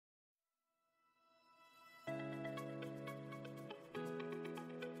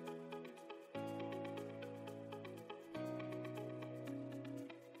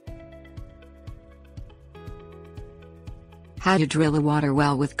How to drill a water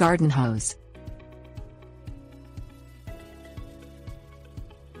well with garden hose.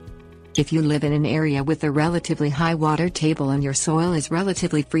 If you live in an area with a relatively high water table and your soil is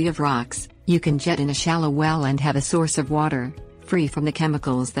relatively free of rocks, you can jet in a shallow well and have a source of water, free from the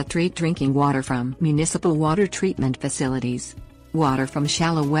chemicals that treat drinking water from municipal water treatment facilities. Water from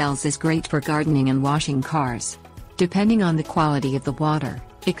shallow wells is great for gardening and washing cars. Depending on the quality of the water,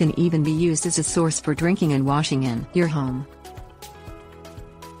 it can even be used as a source for drinking and washing in your home.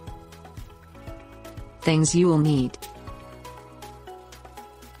 Things you will need: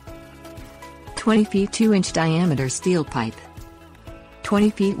 20 feet 2-inch diameter steel pipe,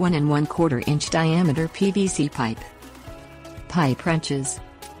 20 feet 1 1/4 inch diameter PVC pipe, pipe wrenches,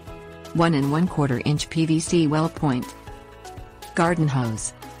 1 1/4 inch PVC well point, garden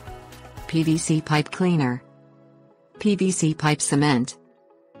hose, PVC pipe cleaner, PVC pipe cement,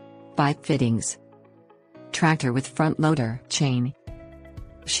 pipe fittings, tractor with front loader chain,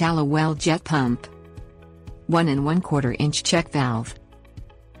 shallow well jet pump, 1 1/4 inch check valve.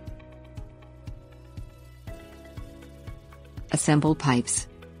 Assemble pipes.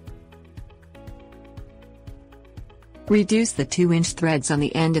 Reduce the 2-inch threads on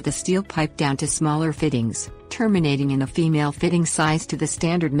the end of the steel pipe down to smaller fittings, terminating in a female fitting size to the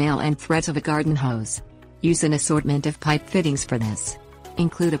standard male end threads of a garden hose. Use an assortment of pipe fittings for this.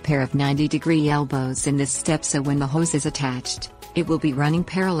 Include a pair of 90-degree elbows in this step so when the hose is attached, it will be running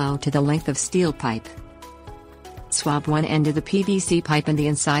parallel to the length of steel pipe. Swab one end of the PVC pipe and the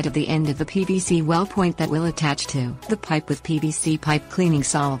inside of the end of the PVC well point that will attach to the pipe with PVC pipe cleaning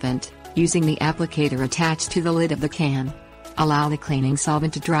solvent, using the applicator attached to the lid of the can. Allow the cleaning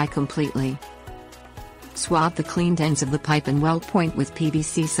solvent to dry completely. Swab the cleaned ends of the pipe and well point with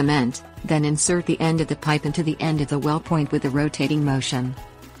PVC cement, then insert the end of the pipe into the end of the well point with a rotating motion.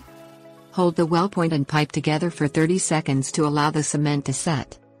 Hold the well point and pipe together for 30 seconds to allow the cement to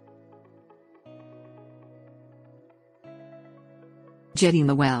set. Jetting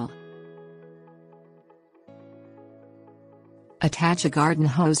the well. Attach a garden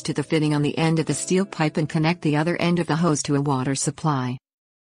hose to the fitting on the end of the steel pipe and connect the other end of the hose to a water supply.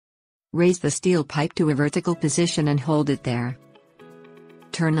 Raise the steel pipe to a vertical position and hold it there.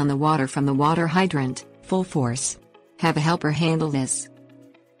 Turn on the water from the water hydrant, full force. Have a helper handle this.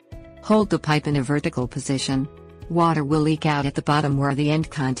 Hold the pipe in a vertical position. Water will leak out at the bottom where the end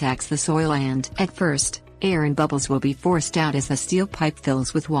contacts the soil and, at first, air and bubbles will be forced out as the steel pipe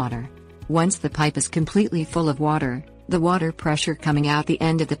fills with water. Once the pipe is completely full of water, the water pressure coming out the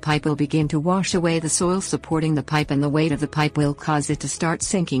end of the pipe will begin to wash away the soil supporting the pipe and the weight of the pipe will cause it to start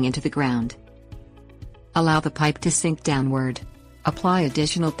sinking into the ground. Allow the pipe to sink downward. Apply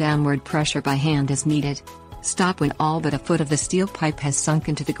additional downward pressure by hand as needed. Stop when all but a foot of the steel pipe has sunk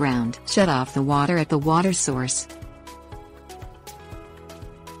into the ground. Shut off the water at the water source.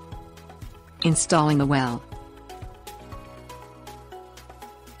 Installing the well.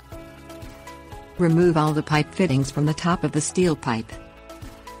 Remove all the pipe fittings from the top of the steel pipe.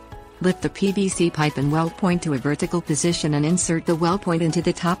 Lift the PVC pipe and well point to a vertical position and insert the well point into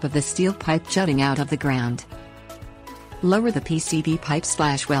the top of the steel pipe jutting out of the ground. Lower the PCV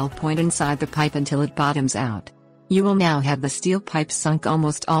pipe/well point inside the pipe until it bottoms out. You will now have the steel pipe sunk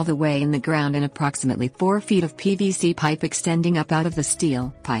almost all the way in the ground and approximately 4 feet of PVC pipe extending up out of the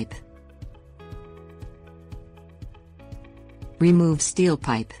steel pipe. Remove steel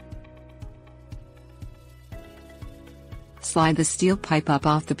pipe. Slide the steel pipe up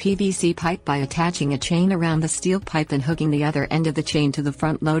off the PVC pipe by attaching a chain around the steel pipe and hooking the other end of the chain to the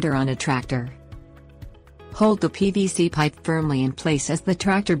front loader on a tractor. Hold the PVC pipe firmly in place as the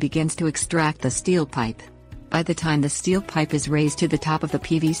tractor begins to extract the steel pipe. By the time the steel pipe is raised to the top of the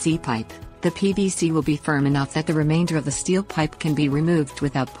PVC pipe, the PVC will be firm enough that the remainder of the steel pipe can be removed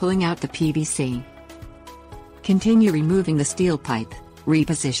without pulling out the PVC. Continue removing the steel pipe.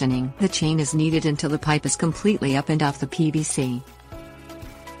 Repositioning the chain is needed until the pipe is completely up and off the PVC.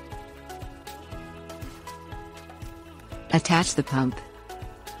 Attach the pump.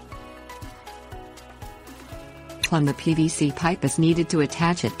 Plumb the PVC pipe as needed to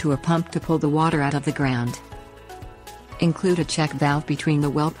attach it to a pump to pull the water out of the ground. Include a check valve between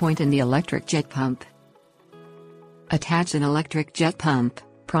the well point and the electric jet pump. Attach an electric jet pump,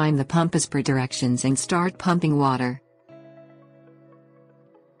 prime the pump as per directions and start pumping water.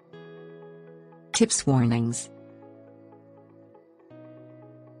 Tips warnings.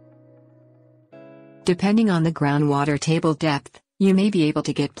 Depending on the groundwater table depth, you may be able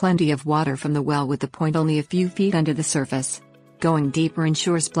to get plenty of water from the well with the point only a few feet under the surface. Going deeper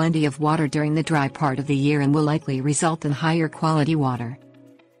ensures plenty of water during the dry part of the year and will likely result in higher quality water.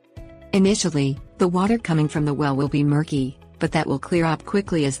 Initially, the water coming from the well will be murky, but that will clear up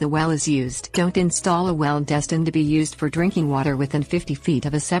quickly as the well is used. Don't install a well destined to be used for drinking water within 50 feet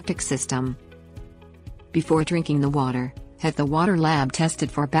of a septic system. Before drinking the water, have the water lab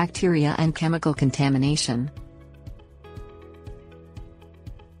tested for bacteria and chemical contamination.